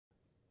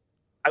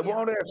I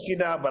won't ask you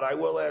now, but I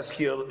will ask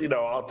you. You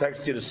know, I'll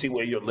text you to see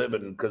where you're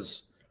living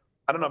because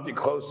I don't know if you're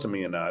close to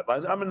me or not.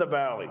 I'm in the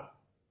Valley.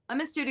 I'm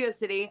in Studio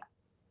City.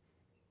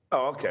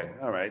 Oh, okay.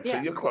 All right. Yeah.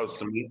 So you're close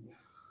to me.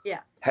 Yeah.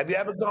 Have you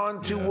ever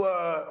gone to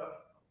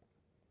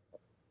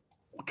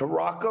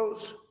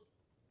Rocco's?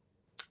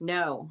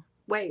 No.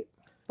 Wait,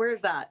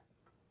 where's that?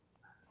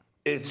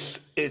 It's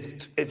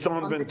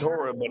on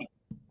Ventura, but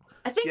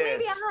I think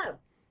maybe I have.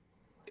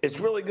 It's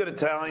really good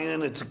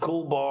Italian. It's a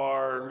cool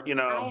bar, you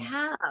know. I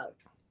have.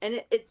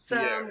 And it's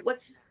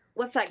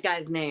what's that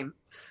guy's name?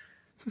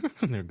 What's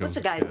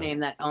the guy's name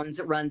that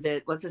runs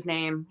it? What's his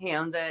name? He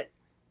owns it.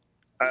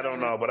 I don't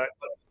know, but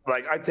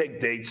I take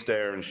dates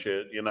there and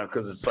shit, you know,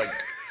 because it's like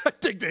I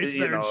take dates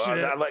there and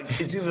shit. I like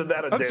it's either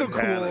that or I'm Dantana's. so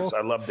cool.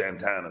 I love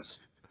Dantana's.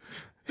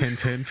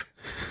 Hint, hint.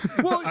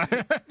 Well,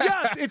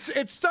 yes,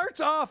 it starts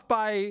off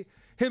by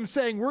him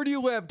saying, "Where do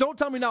you live? Don't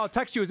tell me now. I'll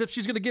text you," as if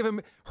she's going to give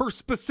him her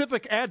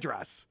specific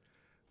address,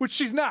 which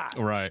she's not.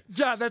 Right.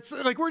 Yeah, that's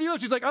like, "Where do you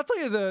live?" She's like, "I'll tell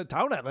you the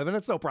town I live in.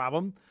 It's no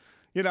problem."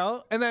 You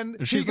know, and then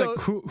she's like,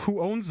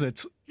 "Who owns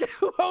it?"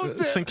 Who owns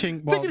it?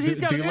 Thinking, well,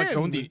 he's do you like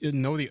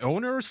in. know the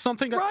owner or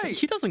something? Right.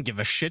 He doesn't give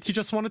a shit. He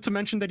just wanted to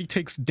mention that he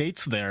takes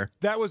dates there.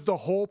 That was the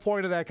whole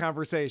point of that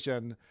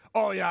conversation.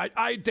 Oh yeah,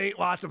 I date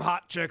lots of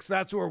hot chicks.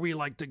 That's where we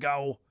like to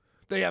go.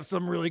 They have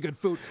some really good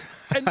food.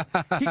 And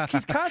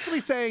he's constantly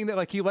saying that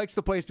like he likes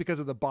the place because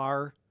of the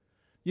bar.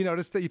 You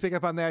notice that you pick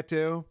up on that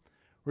too?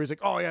 Where he's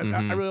like, oh yeah,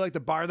 I really like the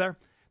bar there.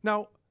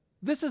 Now,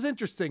 this is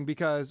interesting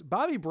because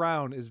Bobby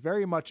Brown is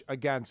very much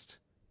against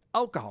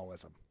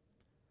alcoholism.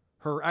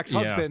 Her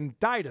ex-husband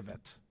died of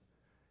it.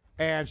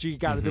 And she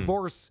got a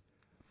divorce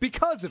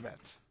because of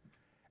it.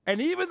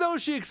 And even though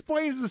she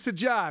explains this to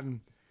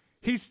John,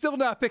 he's still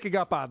not picking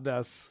up on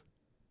this.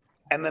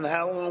 And then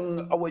how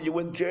long were you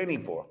with Janie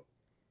for?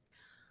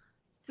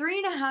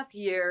 3.5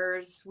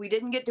 years. We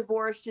didn't get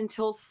divorced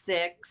until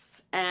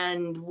 6,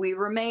 and we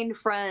remained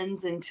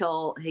friends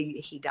until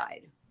he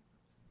died.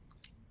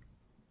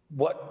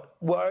 What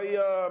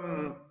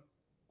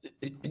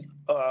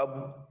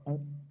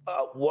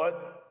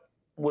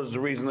was the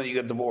reason that you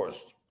got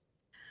divorced?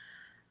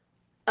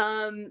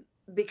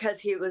 Because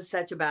he was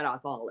such a bad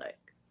alcoholic.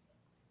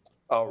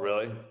 Oh,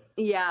 really?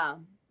 Yeah.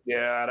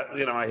 Yeah,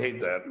 you know, I hate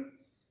that.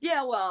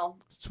 Yeah, well.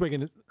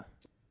 Swigging it.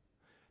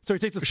 So he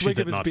takes a swig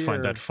of his beer. She did not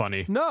find that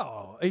funny.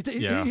 No.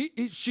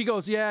 She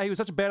goes, yeah, he was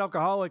such a bad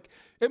alcoholic.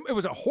 It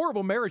was a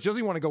horrible marriage. She doesn't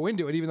even want to go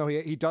into it, even though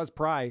he does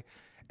pry.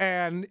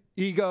 And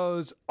he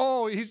goes,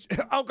 oh, he's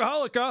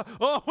alcoholic, huh?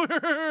 Oh,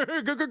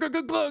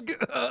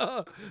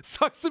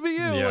 sucks to be you.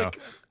 Yeah. Like,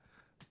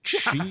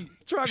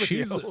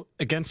 she's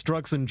against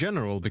drugs in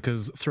general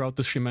because throughout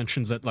this she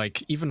mentions that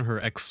like even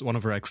one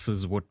of her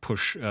exes would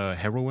push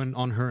heroin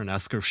on her and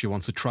ask her if she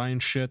wants to try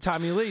and shit.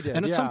 Tommy Lee did,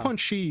 and at some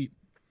point she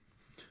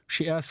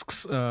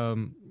asks,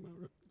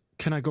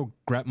 can I go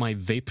grab my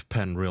vape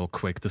pen real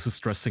quick? This is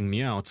stressing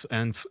me out.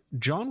 And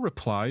John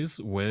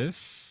replies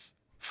with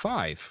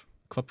 5.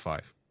 Club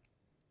 5.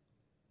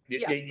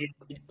 Yeah,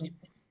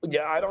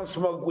 I don't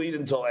smoke weed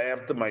until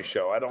after my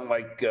show. I don't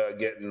like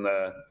getting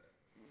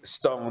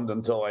stoned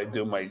until I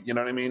do my, you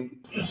know what I mean?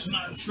 It's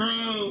not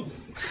true.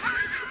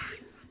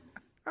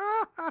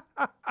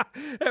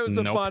 It was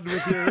fun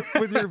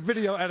with your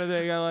video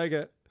editing. I like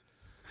it.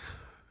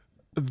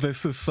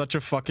 This is such a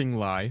fucking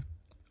lie.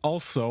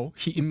 Also,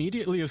 he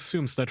immediately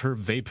assumes that her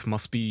vape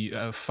must be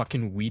a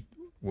fucking weed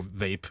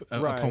vape,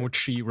 upon which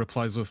she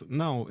replies with,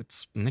 no,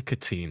 it's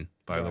nicotine,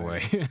 by the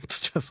way.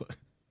 It's just...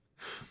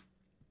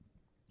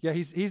 Yeah,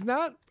 he's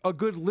not a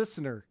good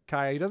listener,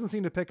 Kaya. He doesn't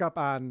seem to pick up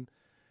on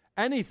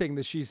anything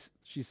that she's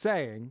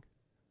saying.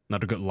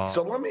 Not a good law.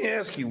 So let me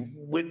ask you,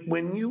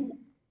 when you,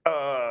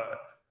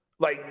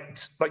 like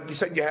you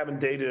said, you haven't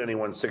dated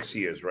anyone 6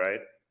 years, right?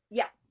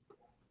 Yeah.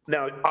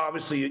 Now,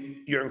 obviously,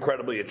 you're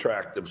incredibly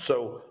attractive,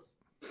 so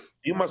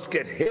you must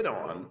get hit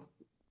on.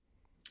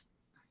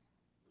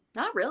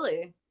 Not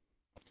really.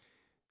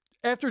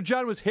 After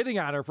John was hitting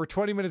on her for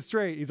 20 minutes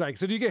straight, he's like,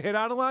 so do you get hit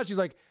on a lot? She's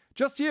like,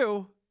 just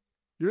you.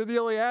 You're the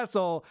only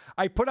asshole.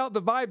 I put out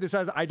the vibe that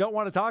says, I don't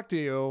want to talk to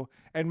you,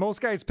 and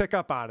most guys pick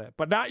up on it,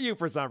 but not you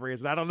for some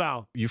reason. I don't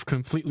know. You've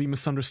completely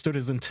misunderstood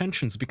his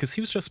intentions because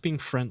he was just being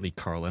friendly,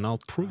 Carl, and I'll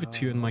prove it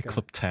to you in my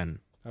clip 10.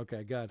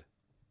 Okay, good.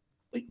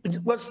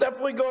 Let's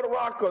definitely go to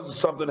Rocco's or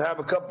something, have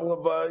a couple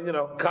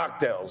of,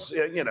 cocktails.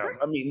 I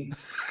mean,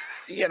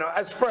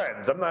 as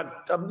friends. I'm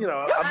not. I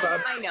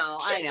know.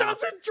 She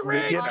doesn't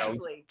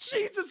drink.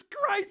 Jesus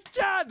Christ,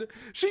 John.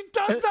 She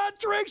does not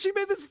drink. She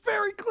made this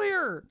very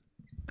clear.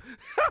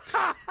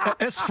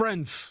 As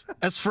friends.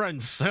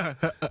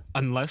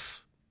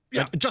 Unless.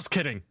 Yeah. Just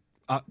kidding.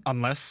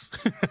 Unless.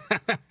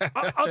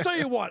 I'll tell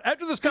you what.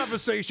 After this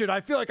conversation,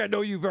 I feel like I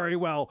know you very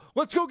well.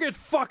 Let's go get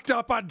fucked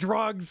up on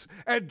drugs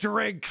and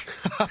drink.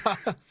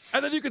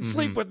 And then you can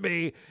sleep with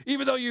me,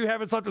 even though you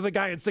haven't slept with a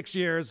guy in 6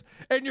 years,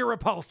 and you're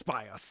repulsed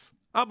by us.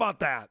 How about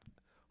that?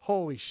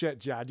 Holy shit,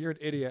 John. You're an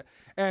idiot.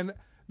 And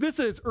this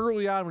is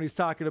early on when he's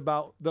talking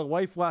about the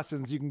life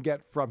lessons you can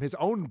get from his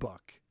own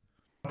book.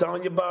 I'm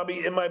telling you,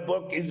 Bobby, in my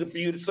book, easy for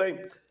you to say,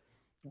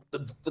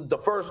 the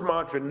first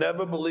mantra: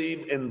 never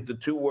believe in the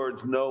two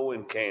words "no"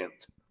 and "can't."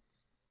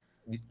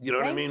 You know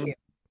what I mean? You.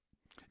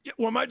 Yeah,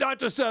 when my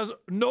doctor says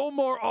no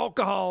more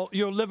alcohol,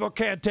 your liver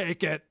can't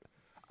take it,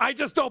 I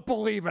just don't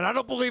believe it. I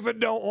don't believe in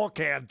no or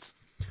can't.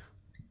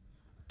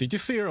 Did you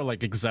see her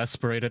like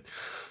exasperated?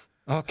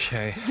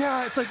 Okay.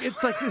 Yeah, it's like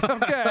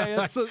okay,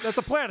 that's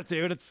a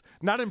platitude. It's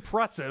not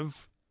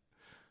impressive.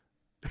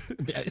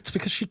 It's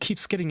because she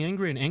keeps getting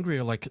angrier and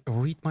angrier. Like,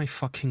 read my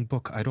fucking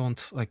book. I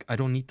don't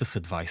need this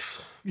advice.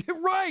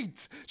 You're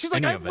right. She's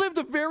like, I've lived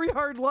a very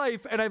hard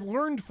life and I've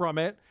learned from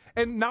it.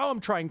 And now I'm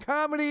trying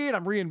comedy and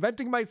I'm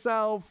reinventing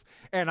myself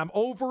and I'm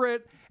over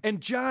it.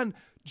 And John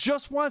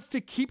just wants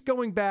to keep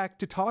going back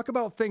to talk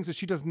about things that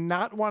she does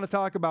not want to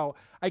talk about.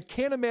 I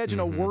can't imagine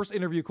a worse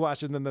interview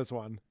question than this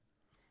one.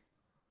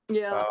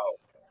 Yeah.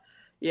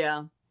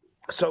 Yeah.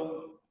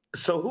 So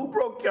who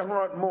broke your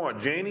heart more,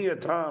 Janie or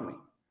Tommy?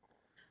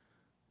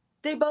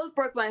 They both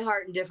broke my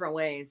heart in different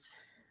ways.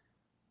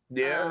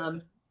 Yeah.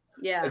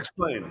 Yeah.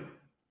 Explain.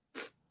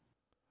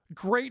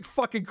 Great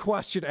fucking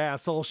question,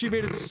 asshole. She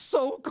made it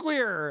so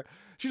clear.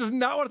 She does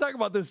not want to talk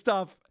about this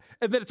stuff.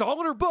 And then it's all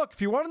in her book.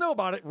 If you want to know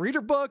about it, read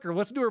her book or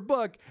listen to her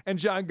book. And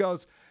John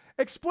goes,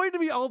 explain to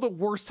me all the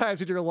worst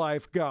times in your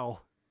life.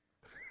 Go.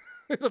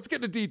 Let's get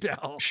into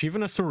detail. She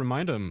even has to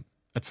remind him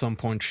at some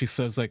point. She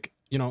says, like,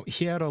 you know,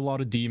 he had a lot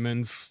of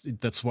demons.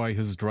 That's why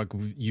his drug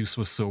use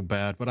was so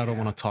bad, but I don't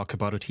want to talk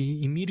about it.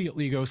 He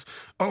immediately goes,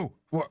 oh,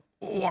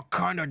 what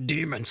kind of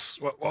demons?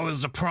 What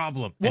was the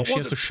problem? And she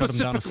has to shut him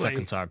down a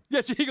second time.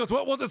 Yeah, he goes,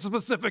 what was it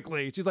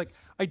specifically? She's like,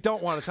 I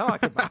don't want to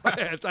talk about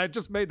it. I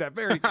just made that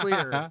very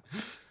clear.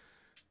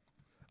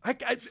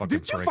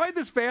 Did you find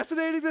this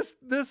fascinating,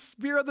 this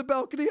beer on the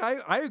balcony?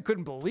 I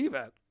couldn't believe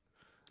it.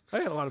 I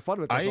had a lot of fun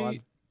with this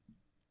one.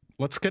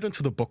 Let's get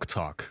into the book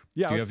talk.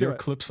 Yeah, do you let's have your it.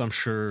 clips? I'm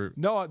sure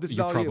no, this is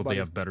you all probably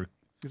you, have better.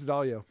 This is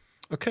all you.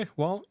 Okay,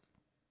 well,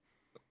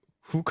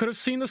 who could have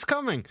seen this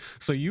coming?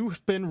 So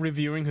you've been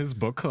reviewing his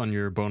book on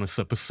your bonus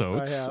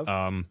episodes. I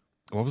have.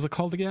 What was it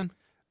called again?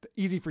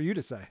 Easy for you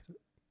to say.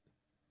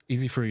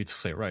 Easy for you to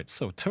say, right.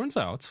 So it turns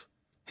out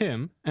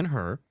him and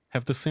her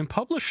have the same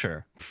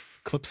publisher,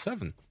 Clip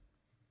 7.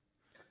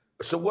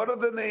 So what are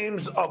the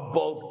names of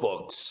both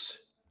books?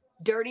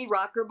 Dirty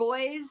Rocker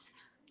Boys,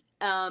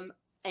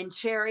 and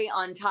Cherry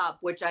on Top,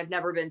 which I've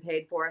never been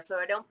paid for, so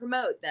I don't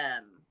promote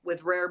them.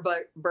 With Rare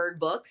Bird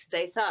Books,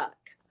 they suck.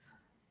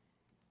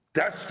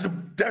 That's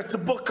the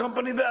book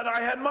company that I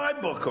had my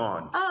book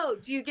on. Oh,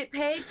 do you get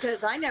paid?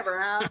 Because I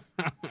never have.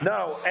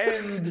 No,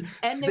 and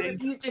they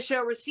refuse to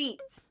show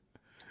receipts.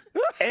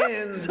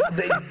 And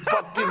they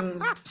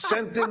fucking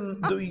sent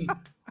in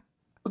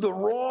the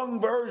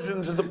wrong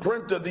versions of the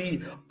printer,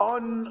 the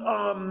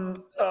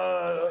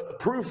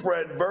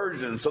proofread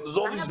version. So there's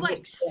all I these. have like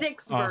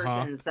 6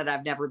 versions that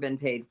I've never been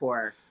paid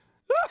for.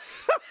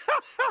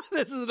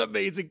 This is an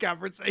amazing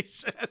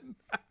conversation.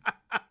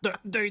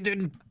 They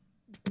didn't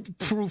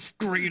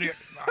proofread it.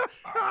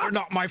 They're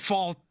not my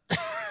fault.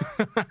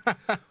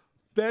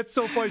 That's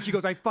so funny. She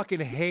goes, I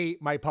fucking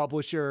hate my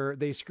publisher.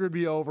 They screwed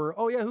me over.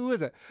 Oh, yeah, who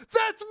is it?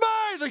 That's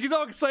mine! Like, he's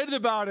all excited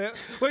about it.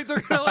 Like,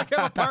 they're gonna, like,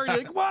 have a party.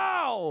 Like,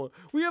 wow!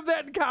 We have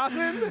that in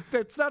common?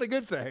 That's not a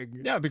good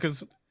thing. Yeah,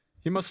 because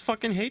he must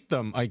fucking hate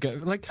them. I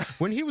guess. Like,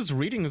 when he was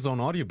reading his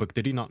own audiobook,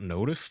 did he not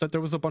notice that there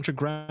was a bunch of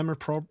grammar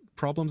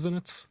problems in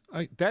it?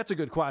 That's a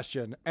good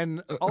question.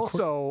 And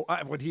also,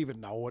 would he even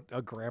know what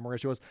a grammar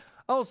issue was?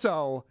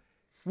 Also,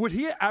 would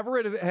he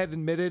ever have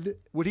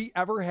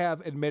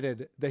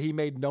admitted that he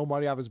made no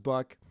money off his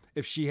book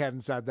if she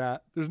hadn't said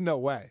that? There's no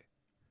way.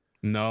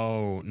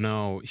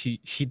 No.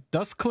 He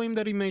does claim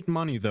that he made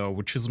money, though,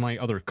 which is my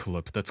other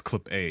clip. That's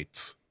clip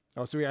 8.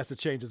 Oh, so he has to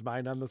change his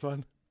mind on this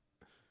one?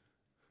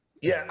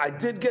 Yeah, I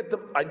did get,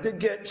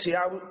 see,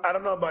 I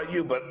don't know about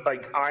you, but,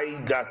 like,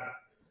 I got...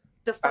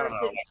 The first,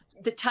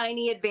 the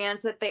tiny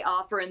advance that they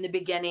offer in the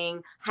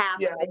beginning, half.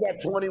 Yeah, I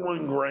got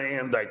 21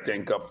 grand, I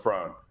think, up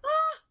front.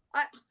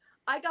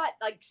 I got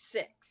like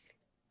 6.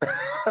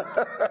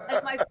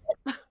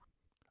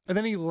 And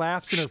then he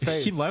laughs in her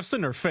face. He laughs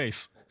in her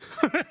face.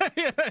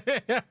 I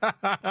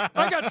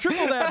got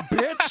triple that,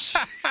 bitch.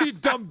 You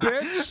dumb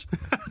bitch.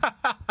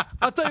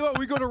 I'll tell you what,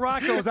 we go to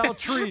Rocco's, I'll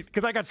treat,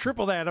 because I got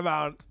triple that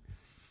amount.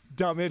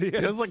 Dumb idiot.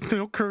 He has like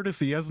no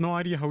courtesy. He has no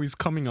idea how he's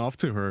coming off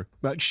to her.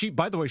 But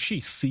by the way,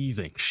 she's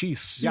seething. She's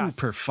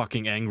super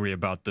fucking angry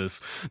about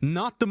this.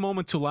 Not the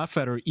moment to laugh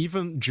at her,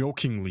 even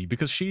jokingly,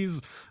 because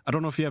I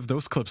don't know if you have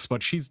those clips,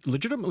 but she's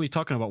legitimately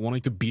talking about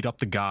wanting to beat up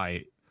the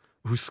guy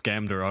who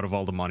scammed her out of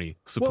all the money,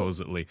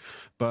 supposedly.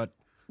 But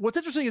what's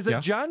interesting is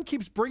that John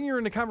keeps bringing her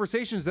into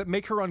conversations that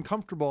make her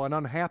uncomfortable and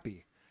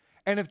unhappy.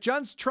 And if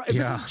this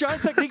is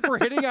John's technique for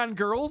hitting on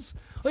girls,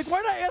 like,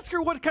 why not ask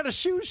her what kind of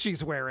shoes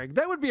she's wearing?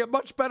 That would be a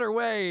much better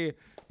way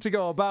to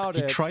go about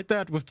it. He tried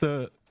that with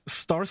the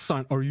star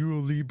sign. Are you a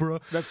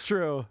Libra? That's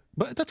true.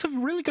 But that's a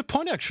really good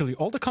point, actually.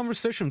 All the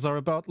conversations are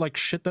about, like,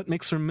 shit that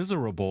makes her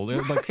miserable.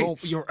 They're like, oh,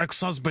 your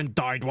ex-husband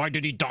died. Why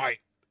did he die?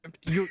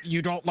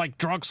 you don't like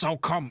drugs? How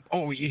come?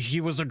 Oh,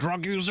 he was a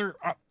drug user?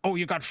 Oh,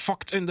 you got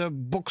fucked in the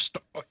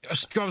bookstore?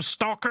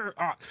 Stalker?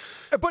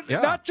 But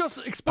not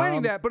just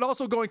explaining that, but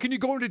also going, can you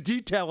go into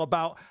detail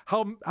about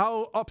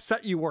how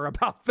upset you were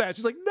about that?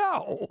 She's like,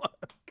 no,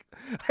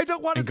 I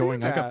don't want to do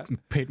that. I got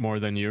paid more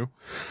than you.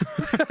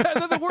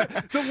 And then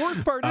the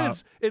worst part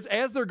is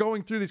as they're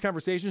going through these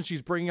conversations,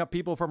 she's bringing up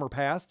people from her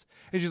past,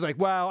 and she's like,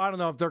 well, I don't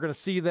know if they're going to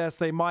see this.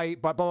 They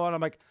might, but blah, blah, blah. And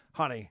I'm like,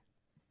 honey,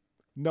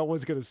 no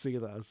one's going to see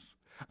this.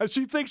 And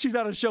she thinks she's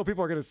on a show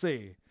people are going to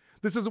see.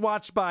 This is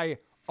watched by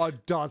a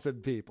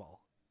dozen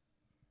people.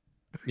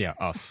 Yeah,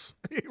 us.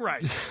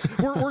 Right.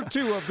 We're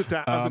 2 of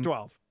the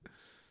 12.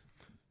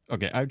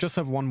 Okay, I just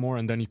have one more,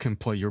 and then you can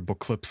play your book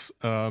clips.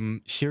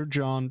 Here,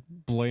 John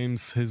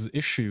blames his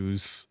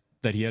issues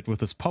that he had with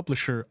his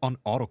publisher on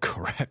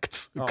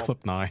autocorrect.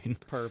 Clip 9.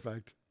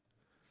 Perfect.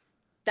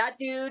 That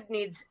dude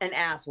needs an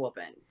ass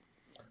whooping.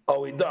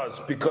 Oh, he does,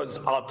 because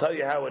I'll tell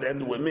you how it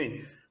ended with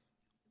me.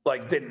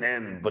 Like, didn't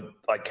end, but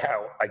like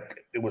how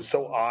it was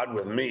so odd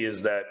with me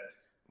is that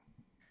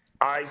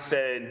I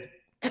said,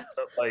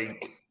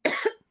 like,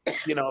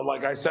 you know,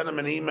 like I sent him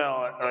an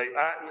email, like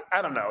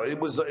I don't know, it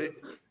was,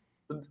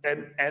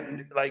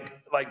 and like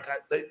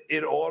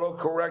it auto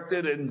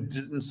corrected and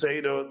didn't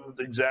say the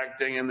exact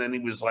thing, and then he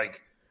was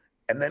like,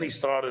 and then he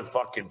started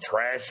fucking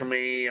trashing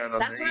me. And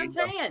that's what I'm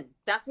saying.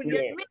 That's what he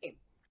did to me.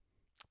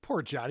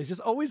 Poor John. He's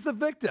just always the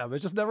victim. It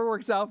just never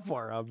works out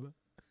for him.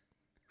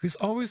 He's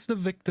always the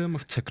victim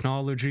of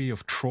technology,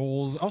 of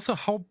trolls. Also,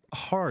 how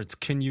hard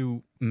can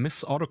you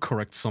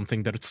mis-autocorrect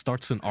something that it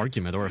starts an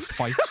argument or a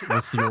fight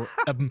with your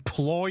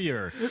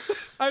employer?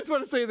 I just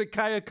want to say that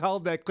Kaya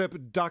called that clip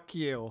 "duck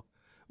you."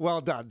 Well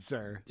done,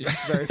 sir.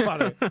 Very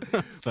funny.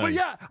 But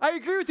yeah, I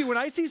agree with you. When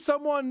I see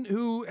someone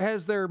who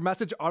has their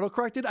message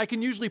autocorrected, I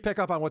can usually pick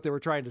up on what they were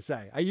trying to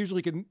say. I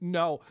usually can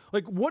know,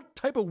 like, what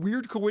type of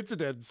weird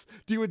coincidence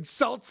do you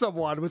insult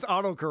someone with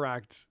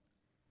autocorrect?